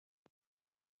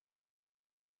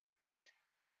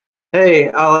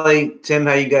Hey, Ollie, Tim,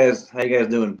 how you guys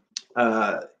doing?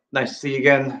 Nice to see you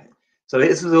again. So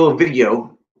this is a little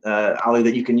video, Ollie,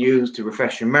 that you can use to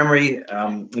refresh your memory,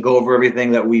 and go over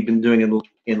everything that we've been doing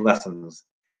in lessons.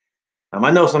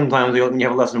 I know sometimes when you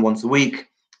have a lesson once a week,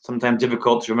 sometimes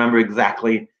difficult to remember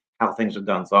exactly how things are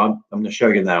done. So I'm going to show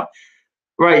you now.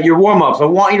 Right, your warm-ups. I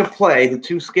want you to play the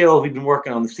two scales we've been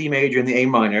working on, the C major and the A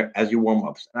minor, as your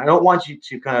warm-ups. And I don't want you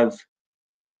to kind of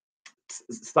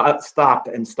stop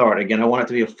and start again. I want it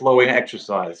to be a flowing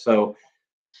exercise. So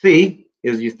C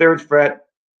is your third fret,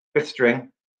 fifth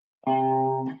string.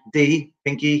 D,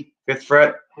 pinky, fifth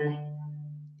fret.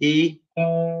 E,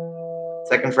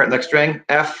 second fret, next string.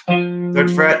 F,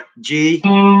 third fret. G,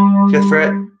 fifth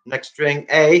fret, next string.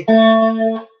 A,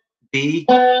 B,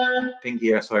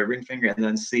 pinky, sorry, ring finger, and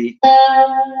then C,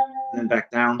 and then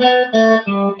back down.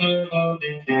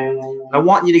 I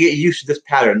want you to get used to this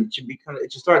pattern.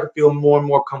 It should start to feel more and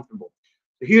more comfortable.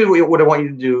 So here's what I want you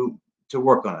to do to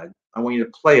work on it. I want you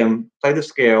to play the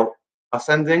scale,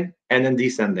 ascending and then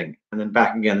descending, and then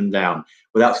back again and down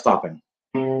without stopping.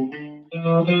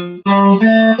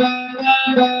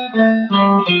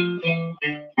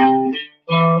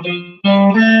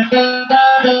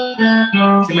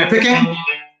 See my picking?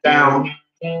 Down.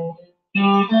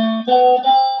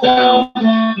 Down.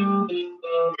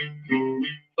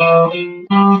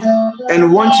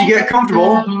 And once you get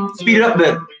comfortable, speed it up a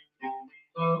bit.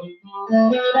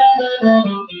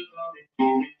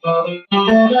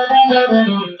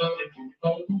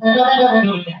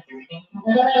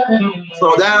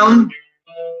 Slow down.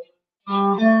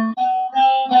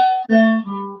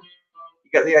 You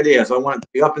get the idea. So I want it to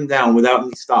be up and down without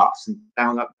any stops, and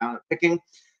down, up, picking.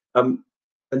 And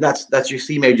that's your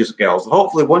C major scales.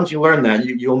 Hopefully, once you learn that,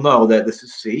 you'll know that this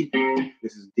is C,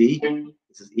 this is D,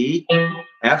 this is E,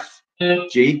 F,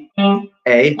 G,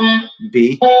 A,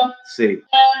 B, C.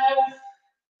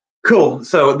 Cool.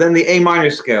 So then the A minor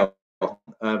scale.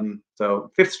 So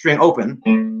fifth string open,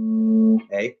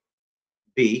 A,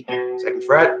 B, second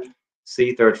fret,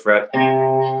 C, third fret.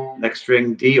 Next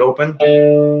string D open,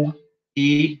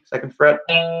 E, second fret,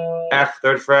 F,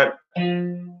 third fret.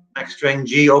 Next string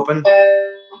G open,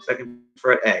 second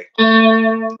fret A.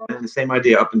 And the same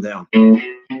idea up and down. All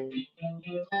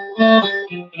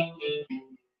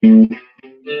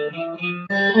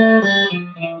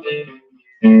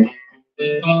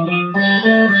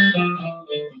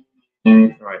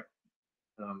right.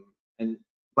 And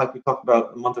like we talked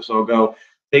about a month or so ago,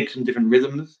 take some different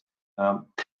rhythms.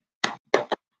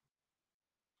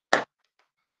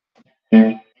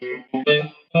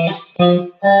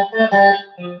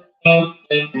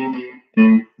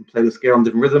 Play the scale on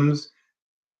different rhythms.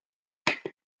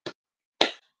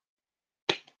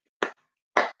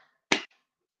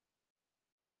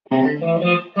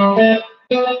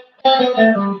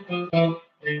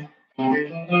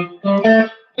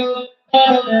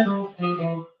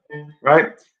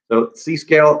 Right? So C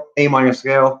scale, A minor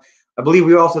scale. I believe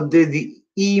we also did the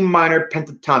E minor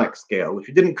pentatonic scale, which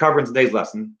we didn't cover in today's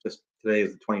lesson. Just today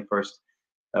is the 21st.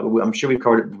 But I'm sure we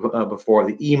covered it before,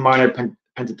 the E minor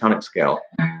pentatonic scale.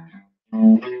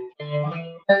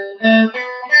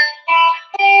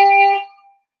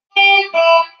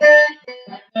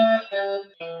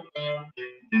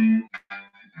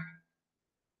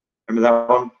 Remember that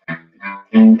one?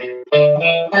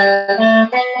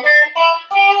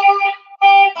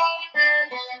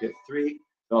 Get three.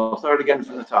 So I'll start again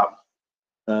from the top.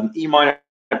 E minor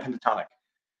pentatonic.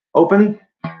 Open,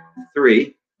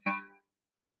 3.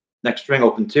 Next string,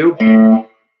 open 2.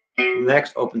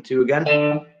 Next, open 2 again.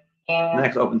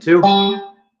 Next, open 2.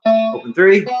 Open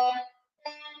 3.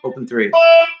 Open 3.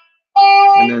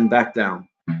 And then back down.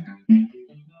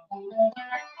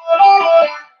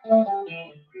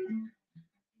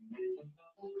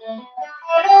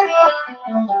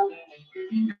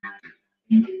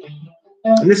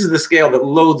 And this is the scale that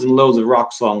loads and loads of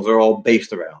rock songs are all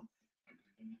based around.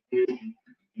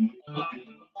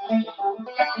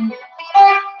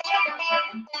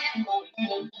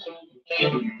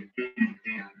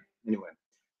 Anyway,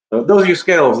 so those are your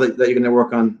scales that you're going to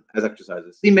work on as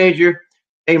exercises: C major,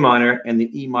 A minor, and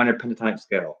the E minor pentatonic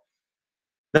scale.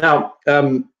 Now,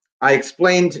 I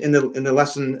explained in the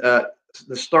lesson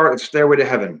the start of "Stairway to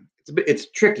Heaven." It's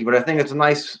tricky, but I think it's a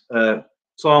nice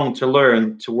song to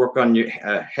learn to work on your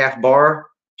half bar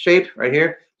shape right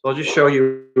here. So I'll just show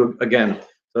you again.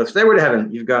 So "Stairway to Heaven,"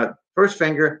 you've got first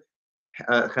finger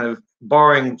kind of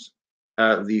barring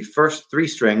the first 3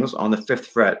 strings on the 5th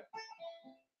fret.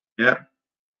 Yeah.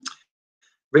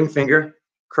 Ring finger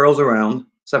curls around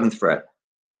 7th fret.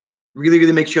 Really,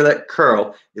 really make sure that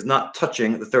curl is not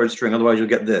touching the third string. Otherwise, you'll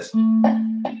get this,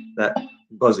 that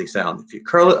buzzy sound. If you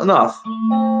curl it enough,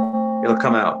 it'll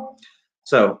come out.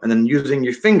 So, and then using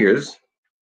your fingers,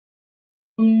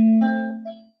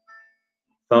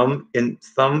 thumb,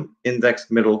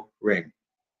 index, middle, ring.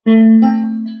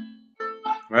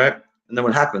 Right? And then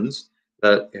what happens,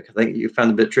 that I think you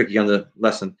found a bit tricky on the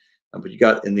lesson, but you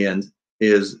got in the end,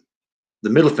 is the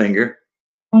middle finger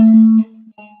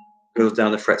goes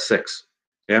down to fret 6.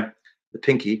 Yeah? The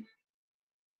pinky,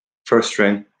 first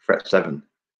string, fret 7.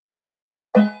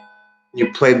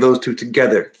 You play those two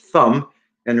together, thumb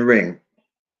and ring.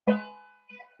 I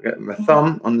got my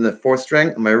thumb on the 4th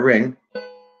string and my ring,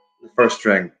 the 1st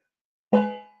string.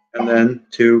 And then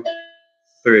 2,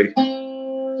 3.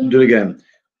 Do it again.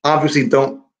 Obviously,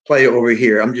 don't play over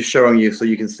here. I'm just showing you so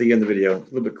you can see in the video.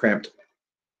 It's a little bit cramped.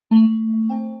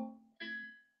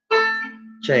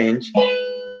 Change.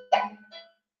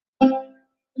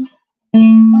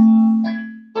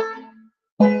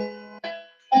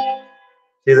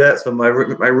 See that? So my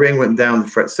ring went down to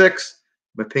fret 6,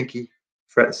 my pinky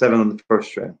fret 7 on the 1st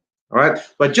string. All right,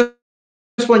 but just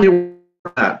when you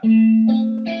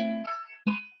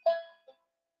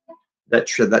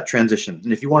that transition,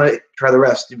 and if you want to try the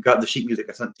rest, you've got the sheet music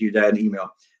I sent to you, Dad, an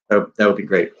email. That would be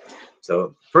great.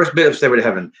 So first bit of Stairway to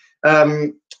Heaven.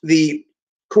 The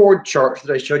chord chart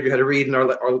that I showed you how to read in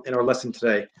our lesson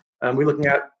today. We're looking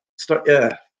at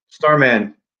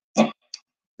Starman,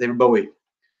 David Bowie.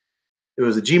 It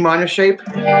was a G minor shape,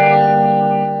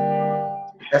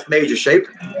 F major shape,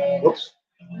 whoops,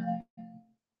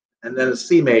 and then a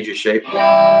C major shape,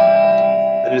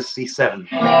 that is C7,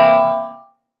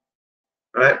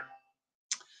 right?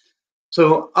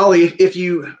 So Ollie, if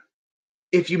you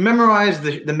memorize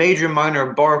the major,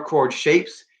 minor, bar chord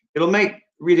shapes, it'll make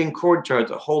reading chord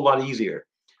charts a whole lot easier.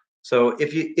 So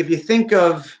if you think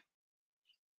of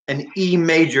an E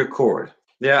major chord,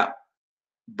 yeah,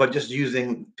 but just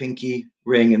using pinky,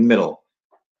 ring, and middle.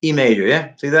 E major,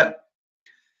 yeah? See that?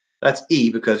 That's E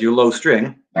because your low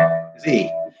string is E.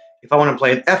 If I want to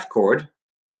play an F chord,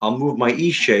 I'll move my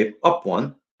E shape up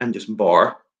one and just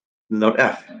bar the note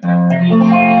F.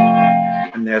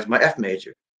 And there's my F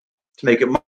major. To make it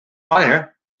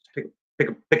minor,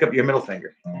 pick up your middle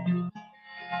finger.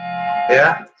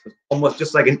 Yeah? So it's almost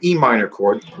just like an E minor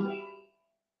chord,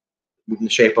 moving the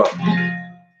shape up.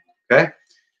 Okay?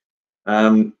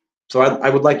 So I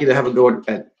would like you to have a go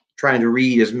at trying to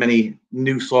read as many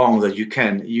new songs as you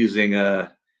can using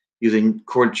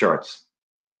chord charts.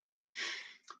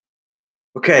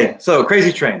 Okay, so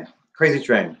Crazy Train.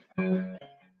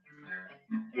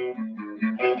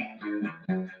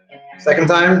 Second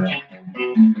time,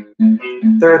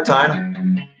 third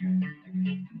time,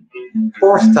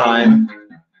 fourth time.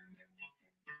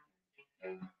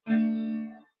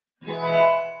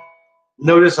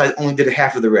 Notice I only did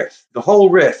half of the riff. The whole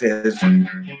riff is,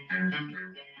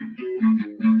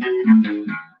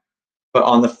 but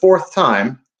on the fourth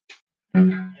time,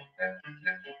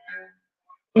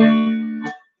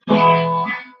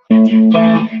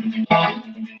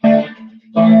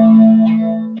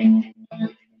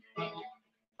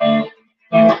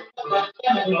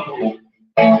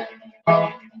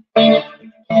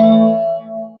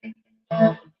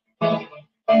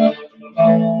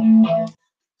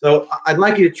 so I'd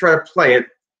like you to try to play it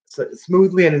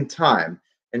smoothly and in time,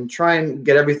 and try and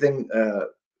get everything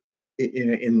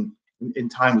in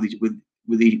time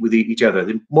with each other.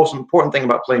 The most important thing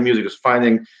about playing music is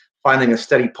finding a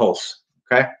steady pulse.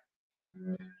 Okay.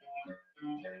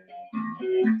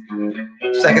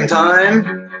 Second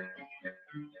time.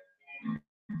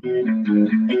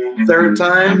 Third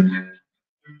time.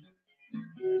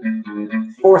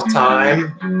 Fourth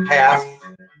time. Half.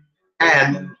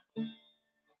 And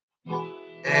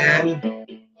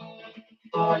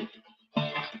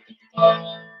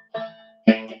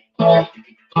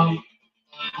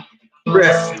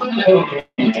riff.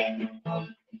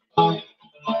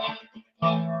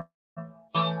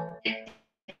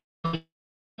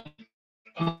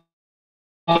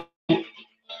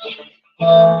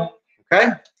 Okay,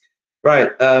 right.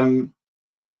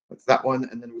 That's that one,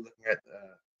 and then we're looking at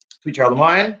Sweet Child of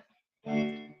Mine,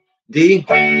 D.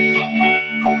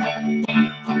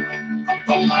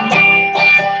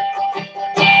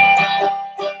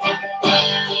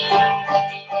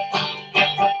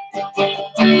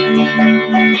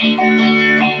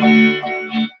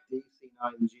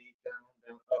 C9, G, down,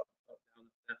 up,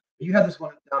 down. You had this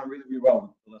one down really, really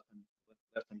well the last time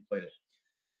you played it.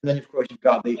 And then, of course, you've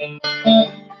got the.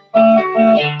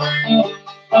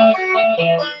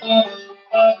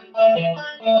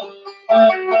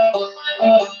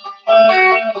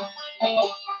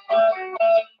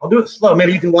 do it slow.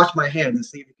 Maybe you can watch my hand and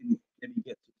see if you can maybe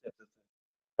get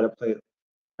how to play it.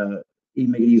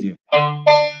 Even make it easier.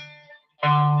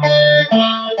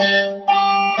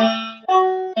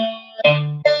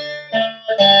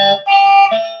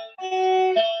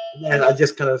 And I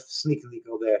just kind of sneakily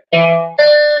go there.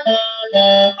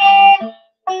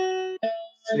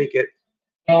 Sneak it.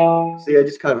 See, I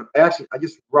just kind of I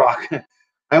just rock. I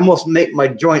almost make my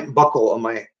joint buckle on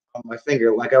my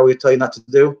finger, like I always tell you not to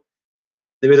do.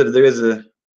 There is a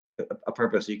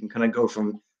purpose. You can kind of go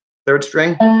from 3rd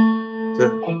string to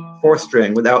 4th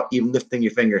string without even lifting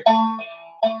your finger.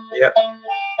 Yep.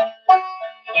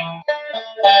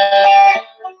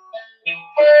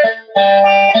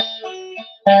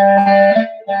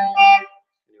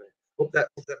 Anyway, hope that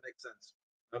makes sense.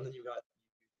 And then you got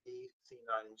E,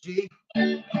 C9, and G.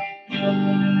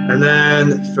 And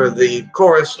then for the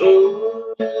chorus,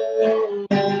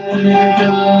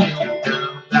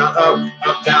 down,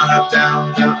 up, down, up,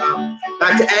 down, up.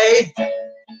 Back to A,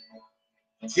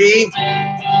 G,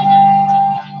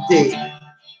 D.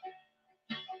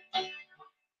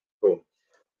 Cool.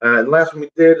 The last one we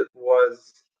did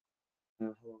was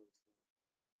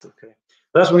okay.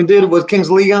 Last one we did was King's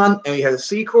Leon, and we had a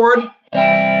C chord,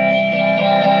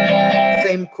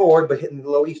 same chord but hitting the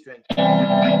low E string,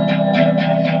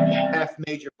 F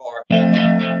major bar,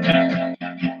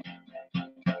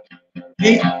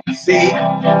 G, C,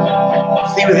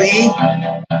 C with an E,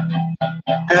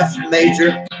 F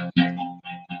major,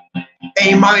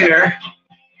 A minor,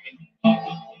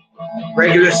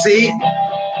 regular C,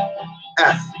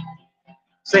 F.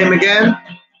 Same again,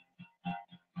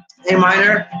 A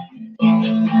minor,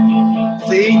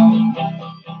 C,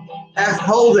 F,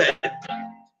 hold it.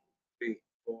 3,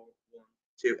 4, 1,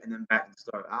 2, and then back and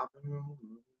start.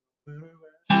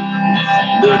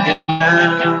 Looking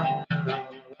down,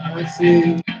 I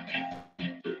see.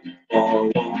 4,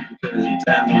 1,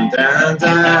 down, down,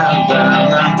 down,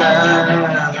 down,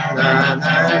 down,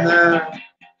 down.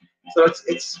 So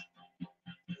it's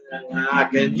I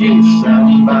could use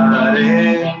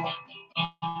somebody.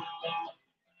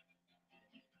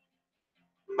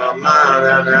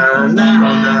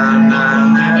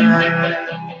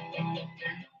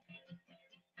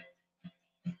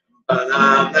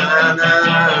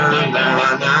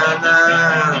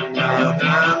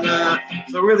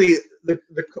 So really, the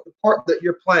part that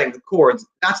you're playing, the chords,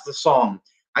 that's the song.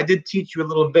 I did teach you a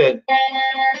little bit.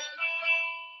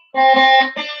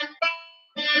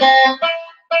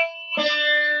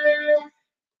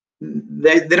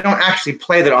 They don't actually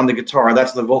play that on the guitar.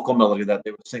 That's the vocal melody that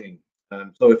they were singing.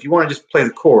 So if you want to just play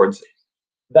the chords,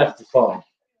 that's the song.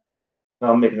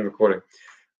 Now I'm making a recording.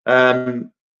 And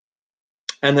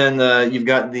then you've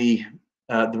got the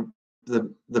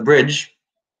bridge.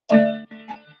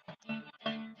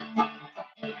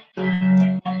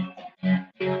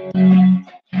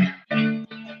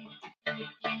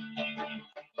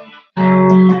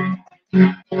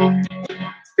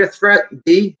 Fifth fret,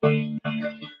 D.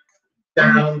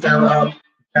 Down, down, up,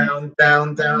 down,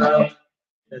 down, down, up,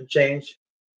 and change.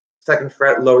 2nd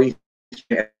fret, low E.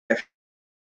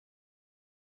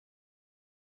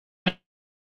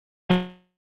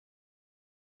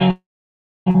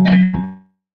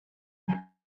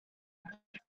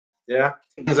 Yeah,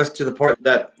 brings us to the part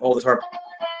that all the harp.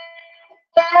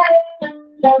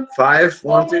 5,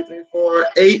 1, 2, 3, 4,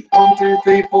 8, 1, 2,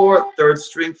 3, 4, 3rd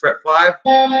string, fret 5.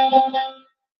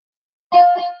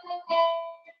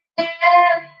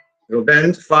 It'll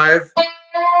bend 5,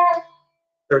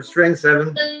 3rd string,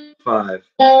 7, 5.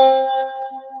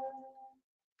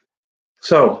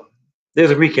 So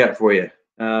there's a recap for you.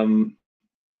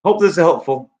 Hope this is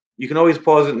helpful. You can always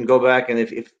pause it and go back, and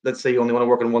if let's say you only want to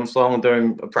work on one song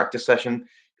during a practice session,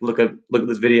 look at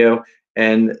this video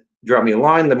and drop me a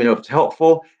line. Let me know if it's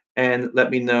helpful, and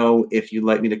let me know if you'd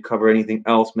like me to cover anything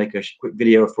else. Make a quick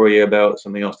video for you about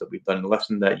something else that we've done in the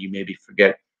lesson that you maybe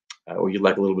forget, or you'd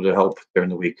like a little bit of help during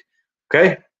the week.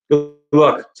 Okay. Good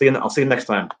luck. I'll see you next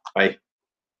time. Bye.